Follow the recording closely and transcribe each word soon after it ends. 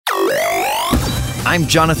I'm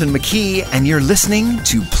Jonathan McKee, and you're listening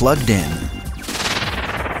to Plugged In.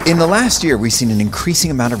 In the last year, we've seen an increasing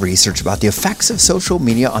amount of research about the effects of social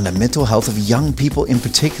media on the mental health of young people in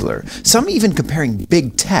particular, some even comparing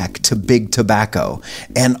big tech to big tobacco,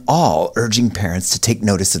 and all urging parents to take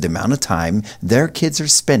notice of the amount of time their kids are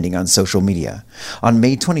spending on social media. On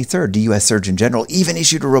May 23rd, the U.S. Surgeon General even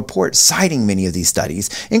issued a report citing many of these studies,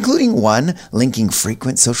 including one linking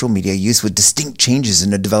frequent social media use with distinct changes in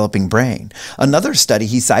the developing brain. Another study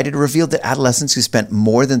he cited revealed that adolescents who spent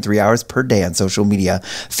more than 3 hours per day on social media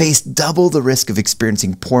faced double the risk of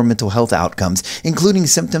experiencing poor mental health outcomes, including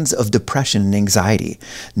symptoms of depression and anxiety.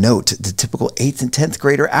 Note, the typical 8th and 10th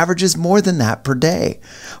grader averages more than that per day.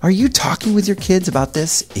 Are you talking with your kids about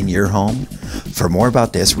this in your home? For more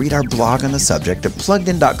about this, read our blog on the subject at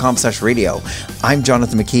pluggedin.com/radio. I'm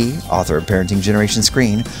Jonathan McKee, author of Parenting Generation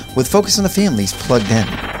Screen, with Focus on the Family's Plugged In.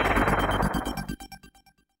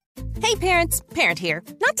 Hey parents, Parent here.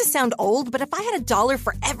 Not to sound old, but if I had $1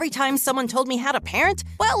 for every time someone told me how to parent,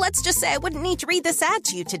 well, let's just say I wouldn't need to read this ad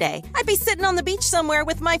to you today. I'd be sitting on the beach somewhere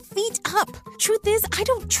with my feet up. Truth is, I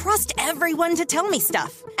don't trust everyone to tell me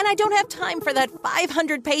stuff. And I don't have time for that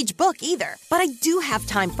 500-page book either. But I do have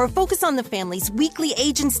time for Focus on the Family's weekly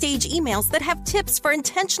age and stage emails that have tips for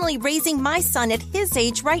intentionally raising my son at his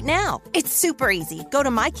age right now. It's super easy. Go to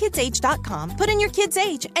mykidsage.com, put in your kid's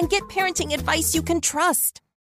age, and get parenting advice you can trust.